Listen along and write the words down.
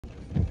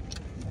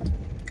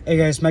Hey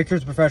guys, Mike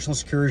here's Professional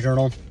Security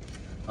Journal.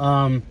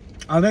 I'm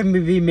going to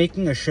be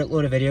making a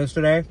shitload of videos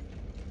today,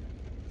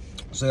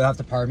 so you'll have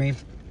to pardon me.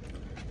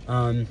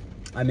 I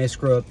may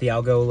screw up the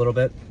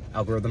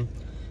algorithm.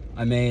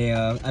 I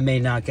may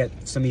not get,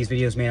 some of these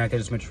videos may not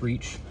get as much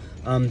reach.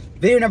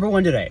 Video number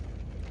 1 today.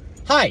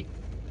 Hi,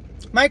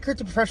 Mike here's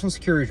the Professional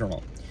Security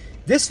Journal.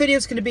 This video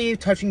is going to be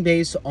touching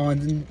base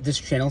on this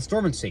channel's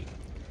dormancy.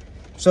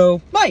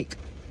 So, Mike,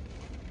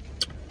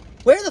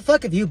 where the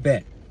fuck have you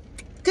been?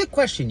 Good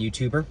question,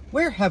 YouTuber.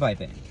 Where have I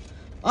been?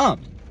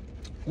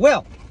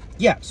 Well,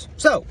 yes.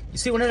 So, you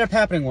see what ended up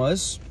happening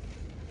was...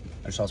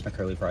 I just lost my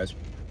curly fries.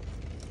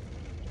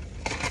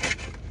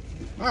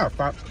 Oh,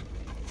 fuck.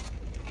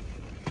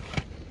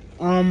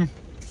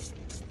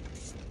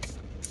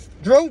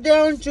 Drove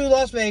down to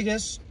Las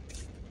Vegas.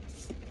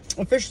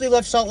 Officially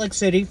left Salt Lake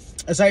City,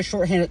 as I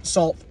shorthanded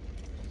Salt.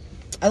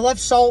 I left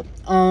Salt,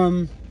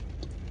 2-ish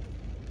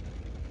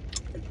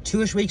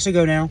weeks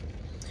ago now.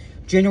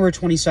 January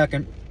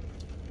 22nd.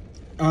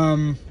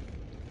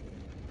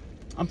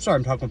 I'm sorry,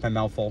 I'm talking with my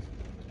mouth full.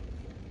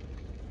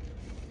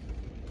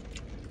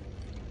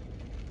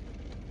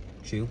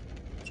 Chew.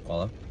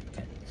 Swallow.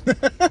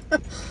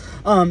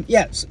 Okay.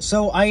 Yes,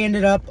 so I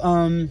ended up,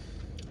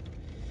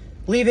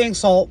 leaving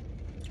Salt,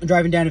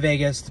 driving down to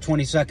Vegas the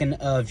 22nd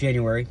of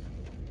January.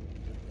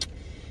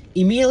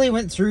 Immediately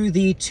went through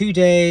the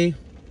 2-day,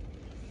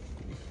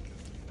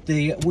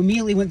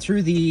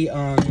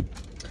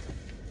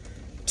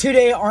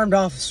 two-day armed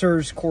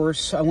officers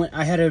course.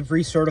 I had to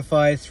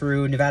recertify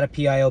through Nevada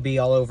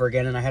PILB all over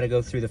again, and I had to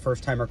go through the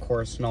first-timer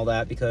course and all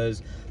that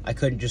because I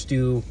couldn't just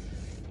do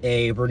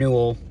a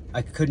renewal.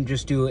 I couldn't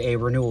just do a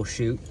renewal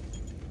shoot.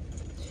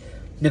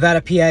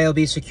 Nevada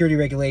PILB security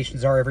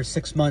regulations are every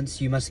 6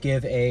 months you must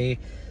give a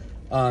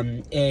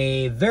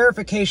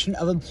verification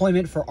of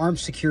employment for armed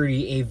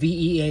security, a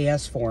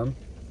VEAS form.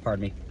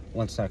 Pardon me,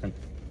 1 second.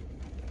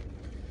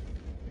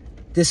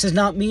 This is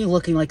not me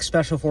looking like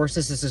special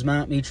forces. This is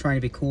not me trying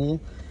to be cool.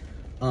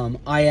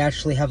 I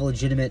actually have a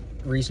legitimate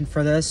reason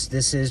for this.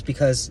 This is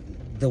because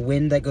the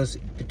wind that goes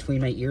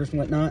between my ears and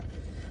whatnot,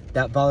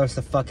 that bothers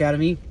the fuck out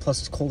of me. Plus,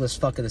 it's cold as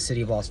fuck in the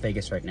city of Las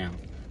Vegas right now.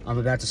 I'm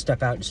about to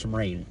step out in some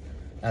rain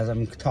as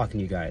I'm talking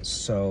to you guys.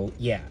 So,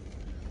 yeah.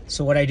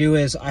 So, what I do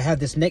is, I have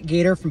this neck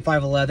gaiter from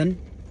 511.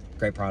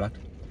 Great product.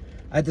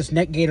 I have this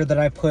neck gaiter that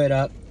I put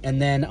up, and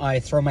then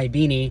I throw my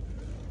beanie,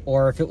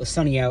 or if it was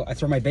sunny out, I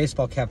throw my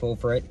baseball cap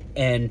over it,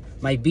 and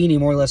my beanie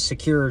more or less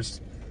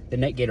secures the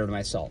neck gaiter to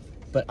myself.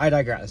 But I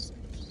digress.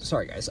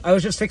 Sorry, guys. I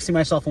was just fixing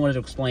myself and wanted to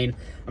explain.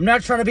 I'm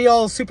not trying to be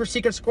all super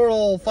secret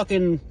squirrel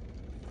fucking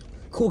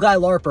cool guy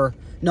LARPer.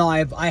 No, I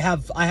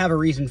have a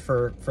reason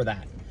for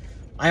that.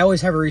 I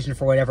always have a reason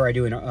for whatever I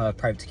do in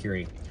private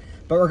security.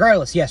 But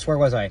regardless, yes, where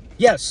was I?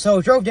 Yes,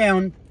 so drove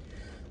down,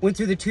 went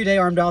through the 2-day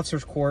armed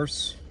officers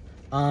course,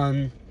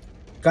 got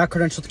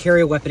credentialed to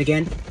carry a weapon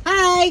again.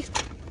 Hi!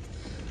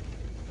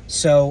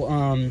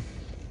 So,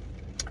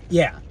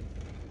 yeah.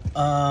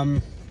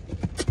 So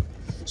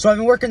I've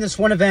been working this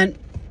one event.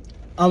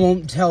 I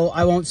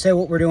won't say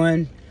what we're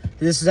doing.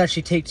 This is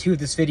actually take 2 of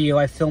this video.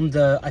 I filmed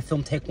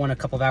take 1 a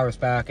couple of hours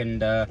back,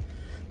 and well,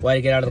 I had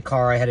to get out of the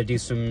car. I had to do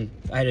some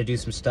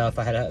stuff.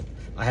 I had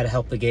to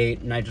help the gate,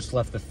 and I just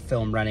left the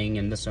film running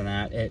and this and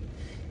that.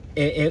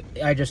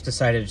 I just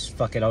decided,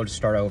 fuck it, I'll just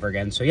start over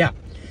again. So yeah.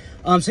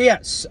 So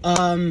yes.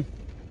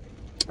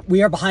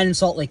 We are behind in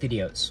Salt Lake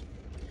videos.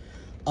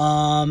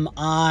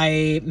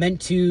 I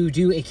meant to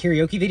do a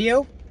karaoke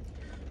video.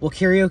 Well,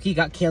 karaoke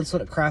got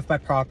canceled at Craft by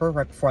Proper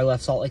right before I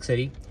left Salt Lake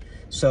City.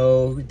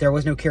 So there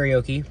was no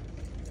karaoke.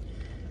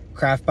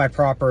 Craft by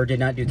Proper did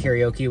not do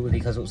karaoke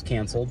because it was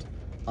canceled.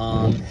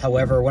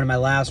 However, one of my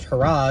last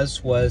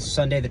hurrahs was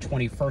Sunday the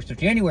 21st of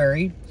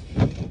January,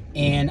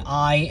 and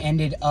I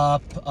ended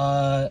up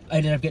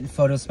getting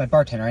photos with my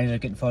bartender. I ended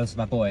up getting photos with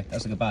my boy. That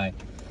was a goodbye.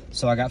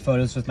 So I got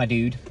photos with my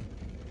dude.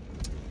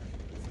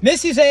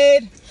 Miss you,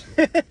 Zaid!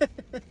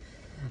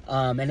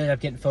 Ended up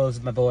getting photos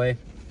with my boy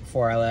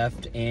before I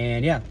left,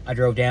 and yeah, I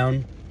drove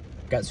down,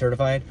 got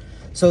certified.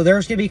 So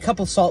there's going to be a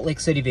couple Salt Lake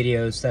City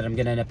videos that I'm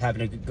going to end up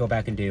having to go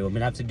back and do. I'm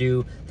going to have to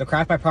do the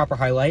Craft by Proper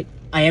highlight.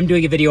 I am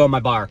doing a video on my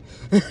bar.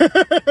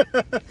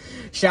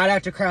 Shout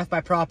out to Craft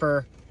by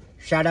Proper.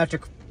 Shout out to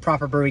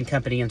Proper Brewing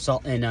Company and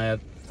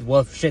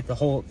well, shit, the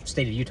whole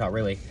state of Utah,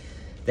 really.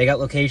 They got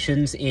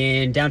locations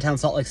in downtown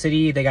Salt Lake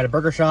City. They got a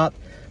burger shop.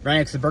 Right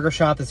next to the burger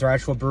shop is their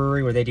actual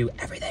brewery where they do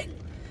everything.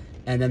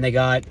 And then they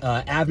got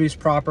Avenues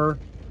Proper,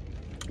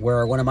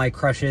 where one of my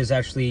crushes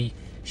actually...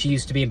 She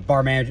used to be a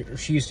bar manager.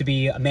 She used to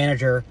be a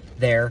manager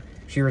there.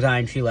 She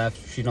resigned. She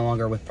left. She's no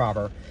longer with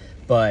Proper.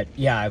 But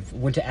yeah, I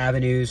went to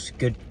Avenues.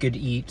 Good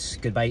eats.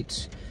 Good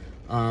bites.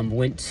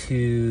 Went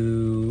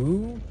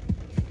to...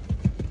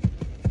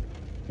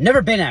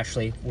 Never been,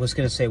 actually. Was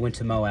going to say went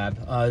to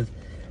Moab.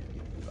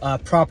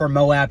 Proper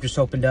Moab just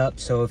opened up.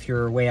 So if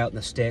you're way out in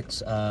the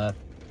sticks,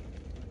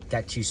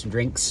 got you some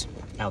drinks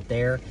out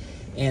there.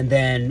 And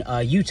then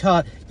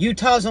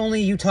Utah's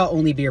only Utah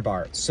only beer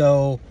bar.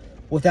 So...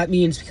 what that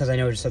means, because I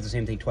know I just said the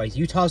same thing twice,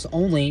 Utah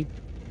only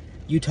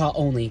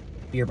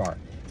beer bar.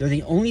 They're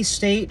the only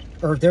state,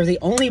 or they're the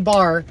only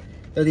bar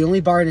in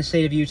the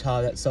state of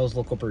Utah that sells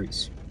local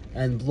brews.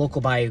 And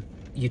local by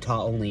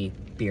Utah only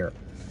beer.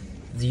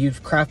 The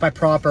Craft by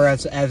Proper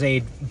as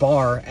a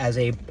bar, as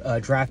a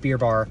draft beer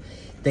bar,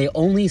 they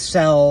only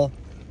sell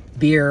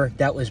beer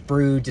that was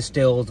brewed,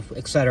 distilled,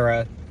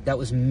 etc., that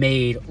was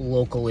made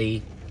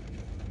locally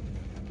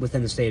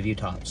within the state of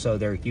Utah. So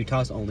they're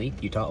Utah only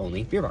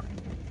beer bar.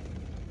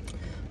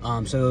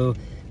 So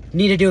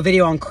need to do a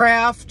video on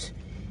craft,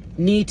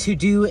 need to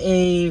do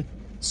a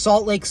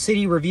Salt Lake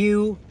City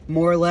review,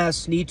 more or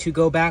less, need to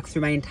go back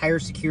through my entire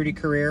security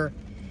career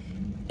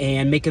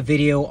and make a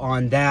video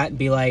on that and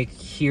be like,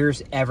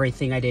 here's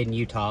everything I did in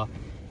Utah.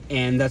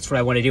 And that's what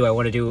I want to do. I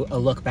want to do a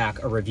look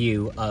back, a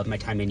review of my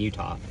time in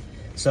Utah.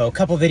 So a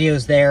couple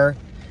videos there.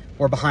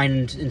 We're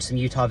behind in some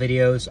Utah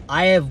videos.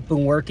 I have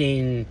been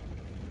working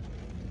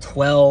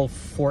 12,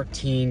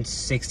 14,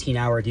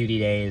 16-hour duty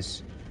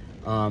days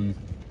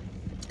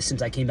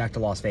since I came back to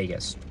Las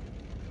Vegas.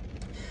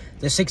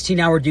 The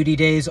 16-hour duty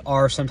days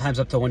are sometimes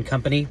up to one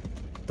company,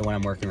 the one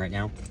I'm working right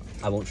now.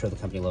 I won't show the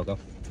company logo.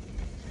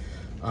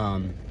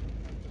 The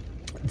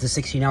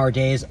 16-hour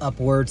days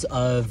upwards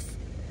of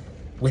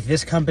with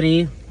this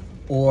company,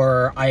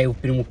 or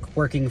I've been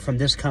working from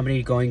this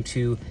company going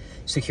to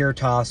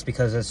Securitas,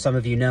 because as some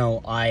of you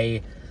know,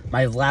 my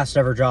last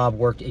ever job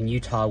worked in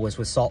Utah was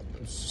with Salt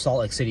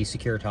Lake City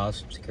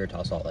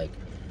Securitas Salt Lake.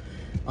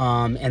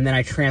 And then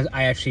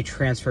I actually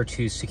transferred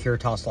to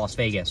Securitas Las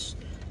Vegas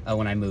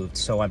when I moved.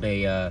 So I'm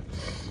a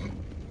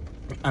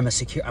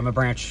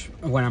branch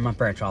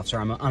officer.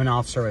 I'm an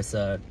officer with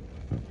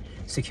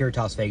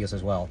Securitas Vegas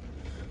as well.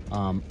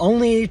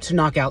 Only to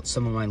knock out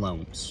some of my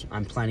loans.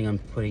 I'm planning on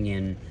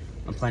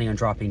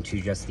dropping to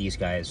just these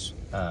guys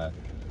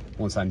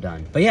once I'm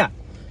done. But yeah,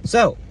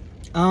 so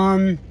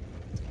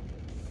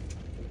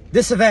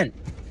this event,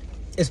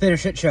 it's been a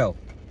shit show.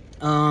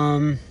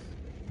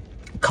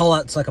 Call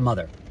outs like a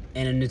mother.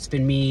 And it's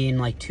been me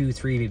and like 2,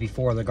 3, maybe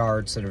 4 other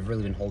guards that have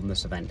really been holding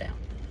this event down.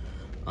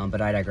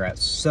 But I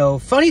digress. So,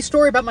 funny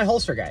story about my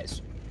holster,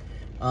 guys.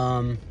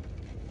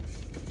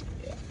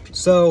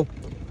 So,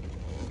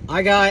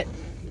 I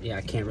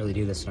can't really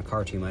do this in a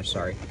car too much,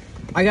 sorry.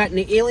 I got an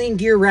Alien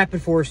Gear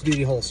Rapid Force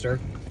Duty holster.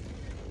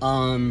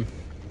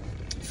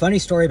 Funny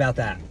story about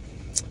that.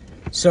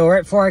 So,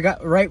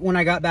 right when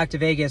I got back to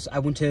Vegas, I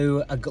went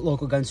to a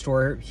local gun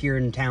store here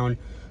in town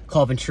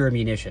called Ventura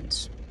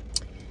Munitions.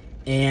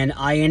 And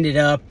I ended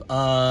up,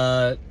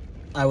 I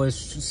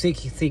was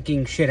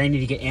thinking, shit, I need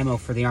to get ammo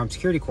for the Armed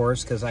Security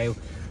course, because I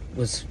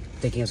was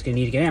thinking I was going to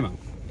need to get ammo.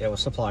 It was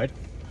supplied.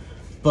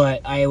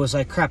 But I was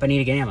like, crap, I need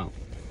to get ammo.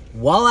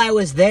 While I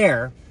was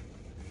there,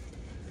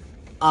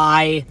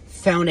 I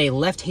found a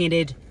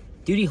left-handed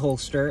duty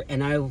holster,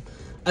 and I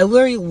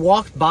literally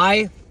walked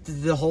by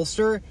the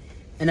holster,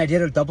 and I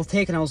did a double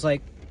take, and I was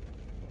like,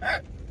 ah.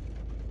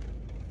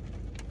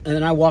 And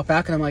then I walked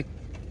back, and I'm like,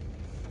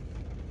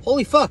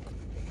 holy fuck.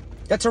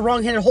 That's a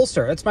wrong-handed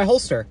holster. That's my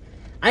holster.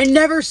 I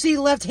never see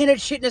left-handed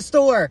shit in a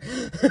store.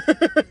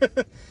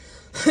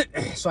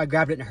 So I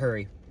grabbed it in a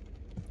hurry.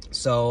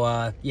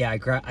 So, yeah, I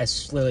grabbed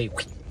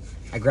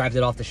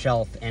it off the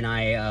shelf, and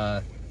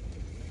I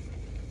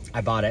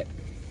bought it.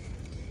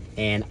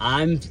 And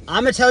I'm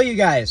gonna tell you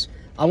guys,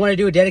 I want to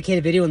do a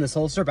dedicated video on this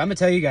holster, but I'm gonna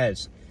tell you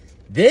guys,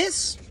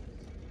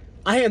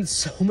 I am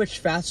so much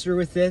faster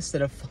with this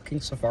than a fucking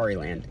Safari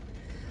Land.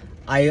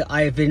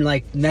 I've been,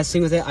 like,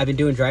 messing with it. I've been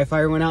doing dry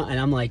fire one out, and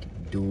I'm like,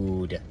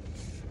 dude,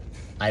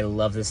 I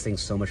love this thing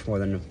so much more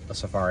than a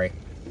Safari.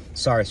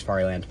 Sorry,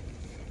 Safari Land.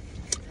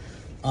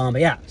 But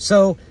yeah,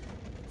 so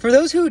for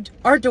those who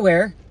aren't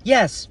aware,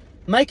 yes,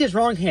 Mike is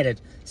wrong-handed.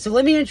 So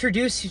let me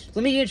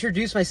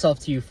introduce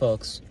myself to you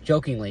folks,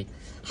 jokingly.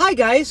 Hi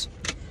guys,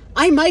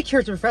 I'm Mike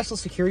here at the Professional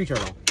Security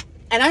Journal,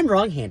 and I'm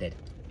wrong-handed.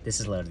 This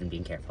is louder than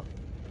being careful.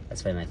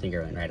 That's why my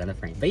finger went right on the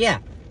frame. But yeah,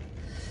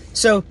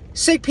 so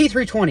SIG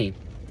P320,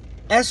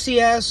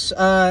 SCS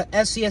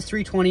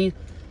 320.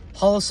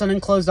 Hollow Sun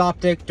enclosed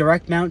optic,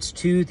 direct mounts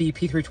to the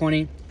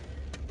P320,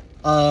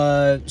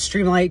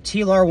 Streamlight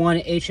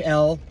TLR1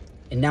 HL,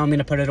 and now I'm going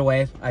to put it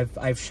away.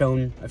 I've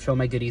shown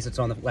my goodies. It's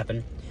on the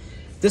weapon.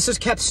 This is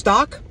kept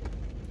stock.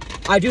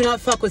 I do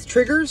not fuck with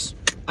triggers.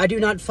 I do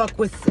not fuck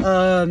with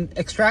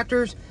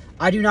extractors.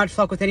 I do not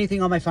fuck with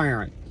anything on my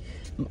firearm.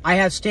 I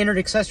have standard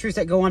accessories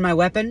that go on my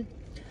weapon,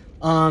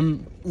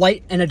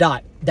 light and a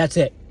dot. That's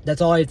it. That's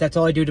all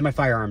I do to my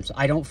firearms.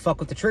 I don't fuck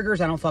with the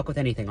triggers. I don't fuck with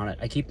anything on it.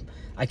 I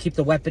keep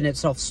the weapon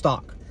itself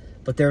stock.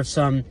 But there's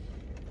some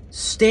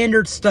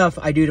standard stuff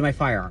I do to my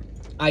firearm,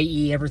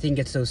 i.e. everything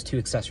gets those 2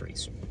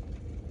 accessories.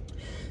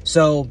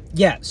 So,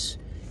 yes,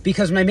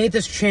 because when I made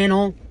this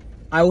channel,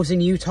 I was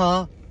in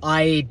Utah.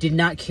 I did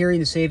not carry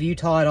in the state of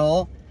Utah at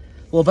all.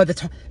 Well, by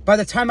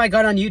the time I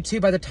got on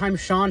YouTube, by the time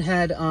Sean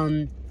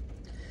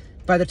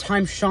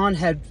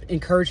had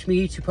encouraged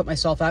me to put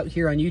myself out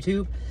here on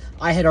YouTube,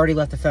 I had already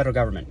left the federal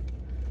government.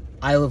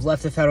 I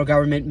left the federal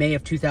government May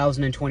of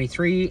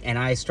 2023, and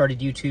I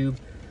started YouTube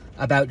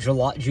about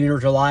June or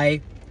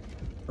July,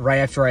 right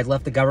after I'd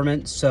left the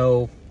government.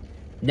 So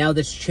now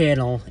this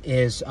channel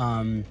is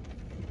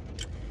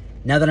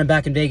Now that I'm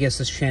back in Vegas,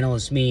 this channel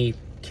is me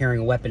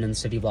carrying a weapon in the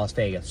city of Las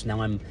Vegas.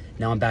 Now I'm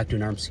back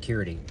doing armed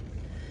security.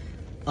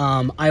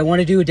 I want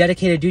to do a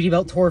dedicated duty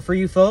belt tour for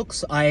you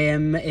folks. I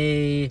am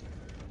a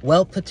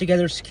well put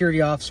together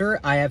security officer.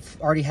 I have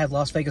already had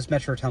Las Vegas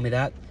Metro tell me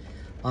that.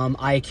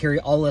 I carry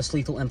all less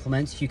lethal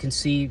implements. You can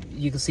see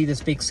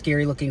this big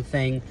scary looking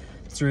thing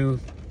through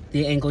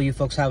the angle you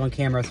folks have on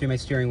camera through my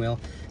steering wheel.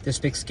 This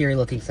big scary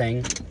looking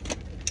thing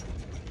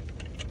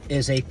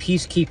is a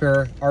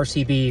Peacekeeper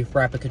RCB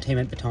rapid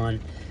containment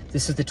baton.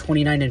 This is the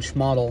 29-inch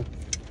model.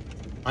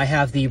 I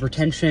have the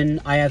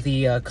retention, I have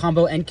the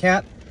combo end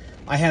cap.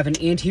 I have an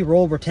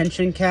anti-roll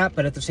retention cap,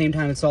 but at the same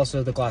time it's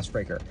also the glass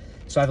breaker.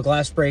 So I have a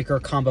glass breaker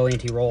combo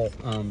anti-roll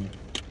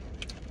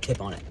tip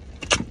on it.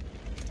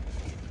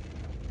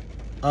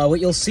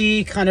 What you'll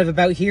see kind of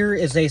about here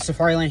is a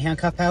Safariland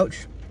handcuff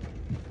pouch.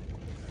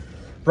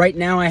 Right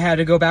now I had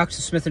to go back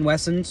to Smith &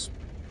 Wesson's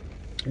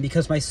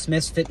because my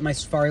Smiths fit my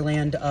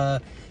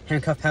Safariland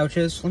handcuff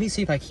pouches. Let me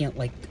see if I can't,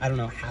 like, I don't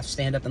know, half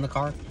stand up in the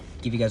car.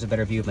 Give you guys a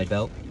better view of my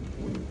belt.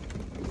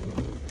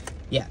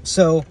 Yeah,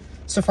 so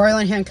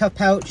Safariland handcuff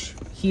pouch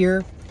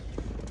here.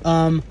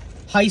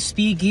 High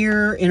speed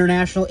gear,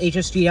 international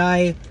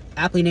HSGI,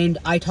 aptly named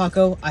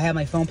iTaco. I have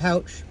my phone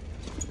pouch.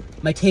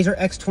 My Taser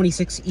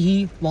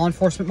X26E law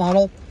enforcement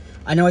model.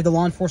 I know I have the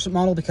law enforcement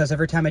model because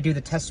every time I do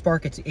the test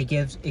spark, it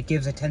gives a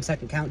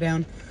 10-second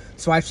countdown.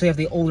 So I actually have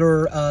the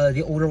older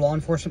law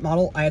enforcement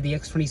model. I have the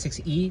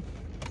X26E.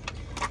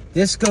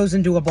 This goes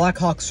into a Black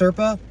Hawk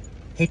Serpa.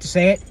 Hate to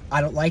say it,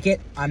 I don't like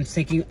it. I'm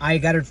thinking I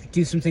got to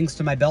do some things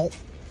to my belt.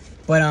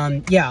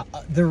 But yeah,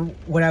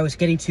 what I was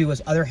getting to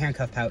was other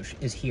handcuff pouch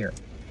is here.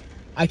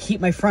 I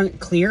keep my front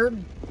clear,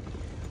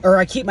 or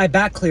I keep my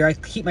back clear. I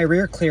keep my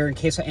rear clear in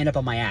case I end up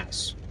on my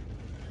ass.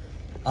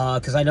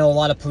 Because I know a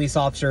lot of police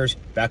officers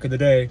back in the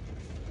day.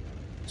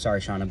 Sorry,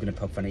 Sean, I'm going to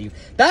poke fun at you.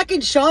 Back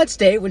in Sean's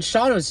day, when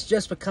Sean was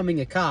just becoming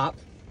a cop,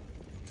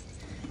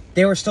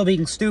 they were still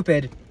being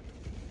stupid,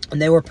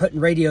 and they were putting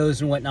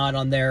radios and whatnot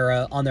on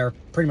their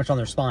pretty much on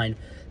their spine.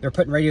 They were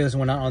putting radios and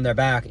whatnot on their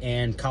back,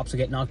 and cops would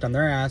get knocked on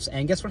their ass,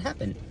 and guess what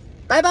happened?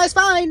 Bye-bye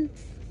spine!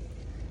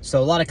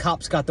 So a lot of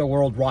cops got their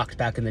world rocked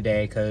back in the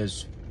day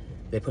because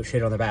they put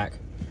shit on their back.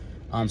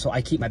 So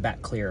I keep my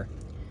back clear.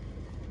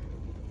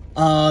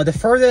 The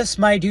furthest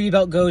my duty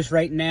belt goes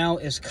right now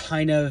is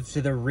kind of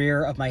to the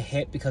rear of my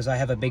hip because I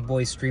have a big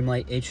boy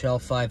Streamlight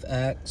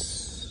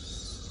HL5X.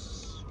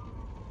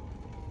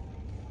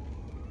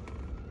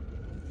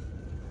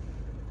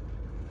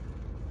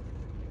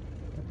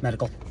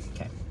 Medical.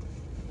 Okay.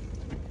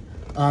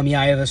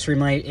 Yeah, I have a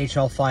Streamlight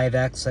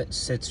HL5X that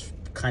sits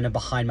kind of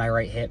behind my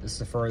right hip. This is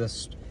the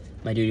furthest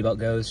my duty belt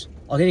goes.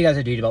 I'll give you guys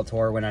a duty belt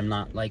tour when I'm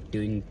not, like,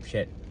 doing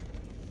shit.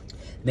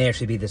 May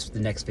actually be the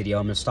next video.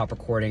 I'm going to stop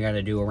recording. I got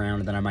to do a round,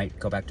 and then I might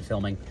go back to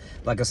filming.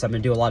 Like I said, I'm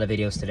going to do a lot of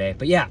videos today.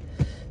 But yeah,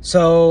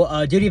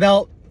 so duty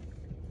belt,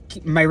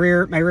 my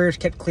rear is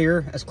kept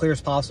clear as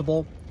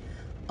possible.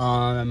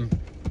 But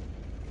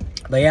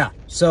yeah,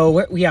 so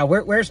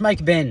where's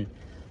Mike been?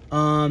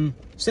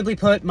 Simply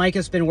put, Mike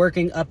has been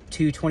working up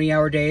to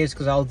 20-hour days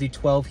because I'll do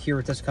 12 here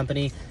with this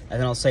company, and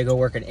then I'll say go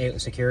work at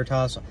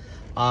Securitas.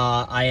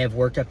 I have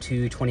worked up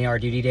to 20-hour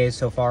duty days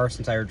so far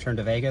since I returned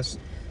to Vegas.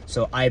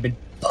 So I've been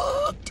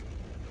fucked.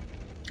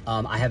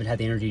 I haven't had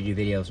the energy to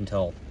do videos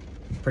until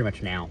pretty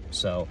much now.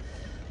 So,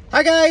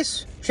 hi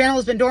guys. Channel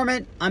has been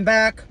dormant. I'm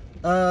back.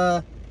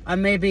 I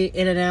may be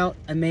in and out.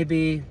 I may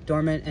be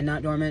dormant and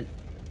not dormant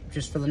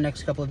just for the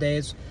next couple of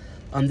days.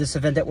 This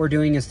event that we're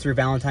doing is through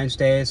Valentine's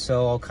Day,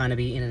 so I'll kind of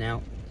be in and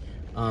out.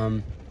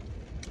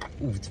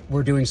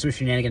 We're doing some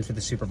shenanigans for the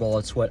Super Bowl.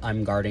 It's what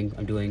I'm guarding.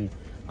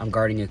 I'm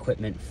guarding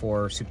equipment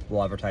for Super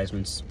Bowl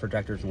advertisements,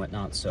 projectors and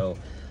whatnot. So,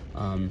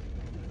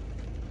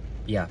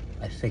 yeah,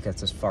 I think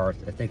that's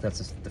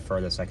the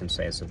furthest I can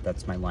say. So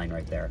that's my line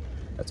right there.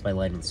 That's my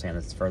line in the sand.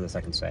 That's the furthest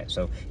I can say.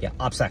 So yeah,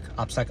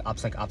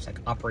 OPSEC,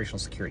 operational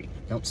security.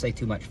 Don't say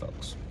too much,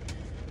 folks.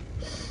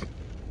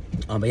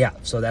 But yeah,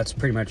 so that's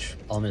pretty much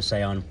all I'm going to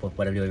say on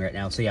what I'm doing right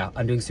now. So yeah,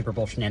 I'm doing Super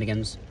Bowl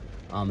shenanigans.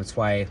 That's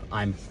why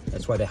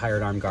they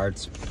hired armed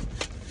guards.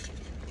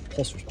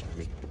 Holsters bother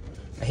me.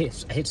 I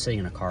hate sitting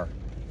in a car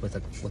with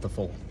a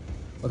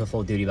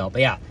full duty belt.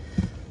 But yeah,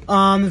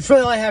 that's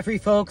really all I have for you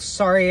folks.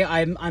 Sorry,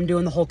 I'm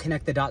doing the whole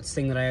connect the dots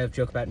thing that I have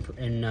joke about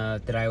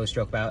that I always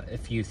joke about.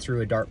 If you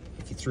threw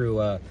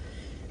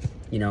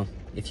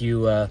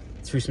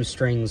threw some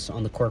strings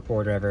on the corkboard or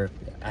whatever,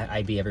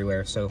 I'd be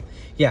everywhere. So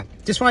yeah,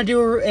 just want to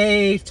do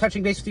a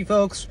touching base with you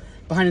folks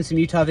behind some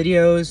Utah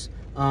videos.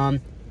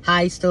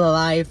 Hi, still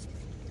alive.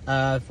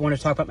 Want to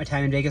talk about my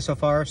time in Vegas so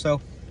far. So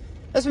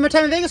that's been my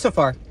time in Vegas so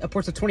far.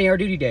 Upwards of 20-hour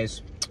duty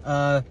days.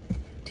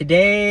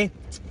 Today,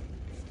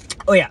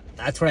 oh yeah,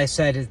 that's what I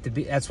said.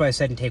 That's what I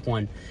said in take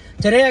one.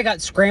 Today I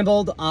got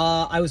scrambled.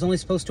 I was only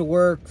supposed to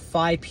work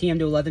 5 p.m.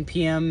 to 11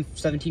 p.m.,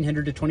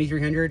 1700 to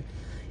 2300.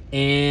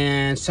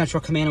 And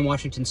Central Command in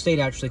Washington State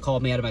actually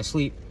called me out of my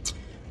sleep.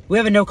 We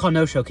have a no-call,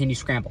 no-show. Can you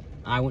scramble?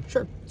 I went,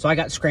 sure. So I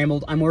got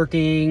scrambled. I'm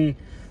working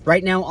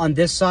right now on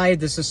this side.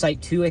 This is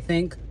Site 2, I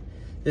think.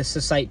 This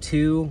is Site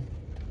 2.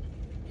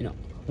 You know,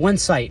 one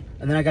site,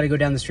 and then I got to go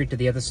down the street to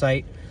the other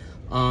site.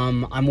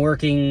 I'm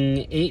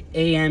working 8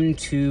 a.m.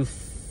 to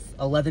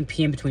 11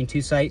 p.m. between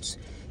two sites.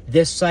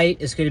 This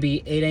site is going to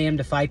be 8 a.m.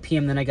 to 5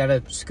 p.m. Then I got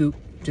to scoot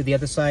to the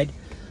other side.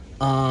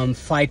 5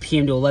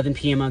 p.m. to 11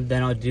 p.m.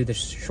 Then I'll do the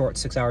short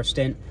 6-hour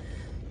stint.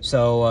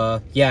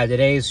 So, yeah,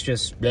 today's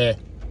just bleh.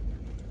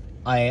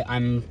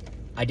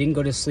 I didn't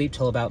go to sleep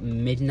till about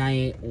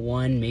midnight,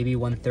 1, maybe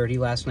 1:30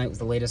 last night was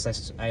the latest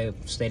I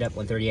stayed up,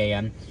 1:30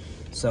 a.m.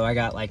 So I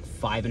got like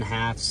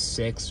 5.5,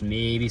 6,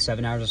 maybe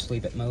 7 hours of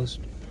sleep at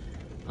most.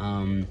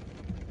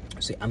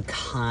 See, I'm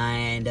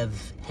kind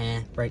of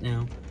right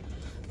now,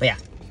 but yeah.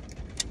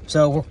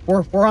 So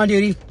we're on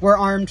duty. We're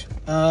armed.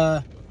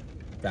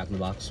 Back in the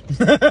box.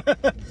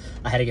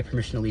 I had to get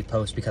permission to leave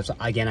post because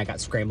again I got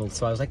scrambled.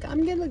 So I was like,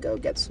 I'm gonna go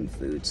get some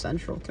food.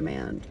 Central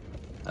Command.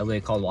 I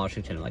literally called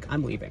Washington. I'm like,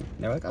 I'm leaving.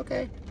 They're like,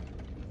 okay.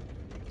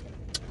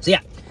 So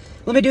yeah,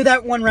 let me do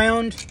that one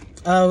round.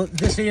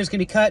 This video is gonna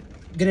be cut.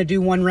 Gonna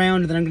do one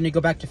round, and then I'm gonna go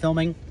back to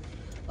filming.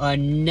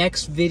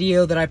 Next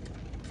video that I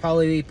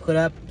probably put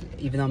up,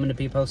 even though I'm gonna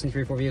be posting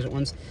 3 or 4 videos at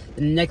once.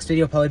 The next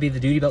video will probably be the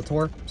duty belt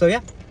tour. So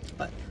yeah.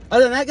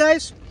 Other than that,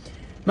 guys,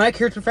 Mike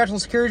here at Professional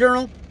Security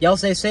Journal. Y'all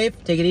stay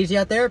safe. Take it easy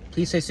out there.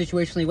 Please stay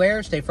situationally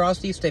aware. Stay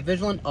frosty. Stay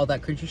vigilant. All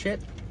that cringy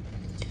shit.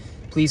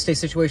 Please stay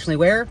situationally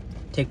aware.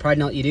 Take pride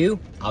in all you do.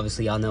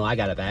 Obviously, y'all know I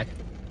got it back.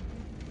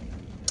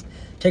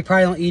 Take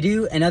pride in all you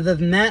do. And other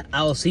than that,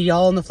 I will see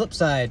y'all on the flip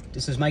side.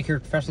 This is Mike here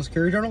at Professional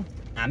Security Journal.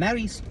 I'm out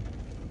east.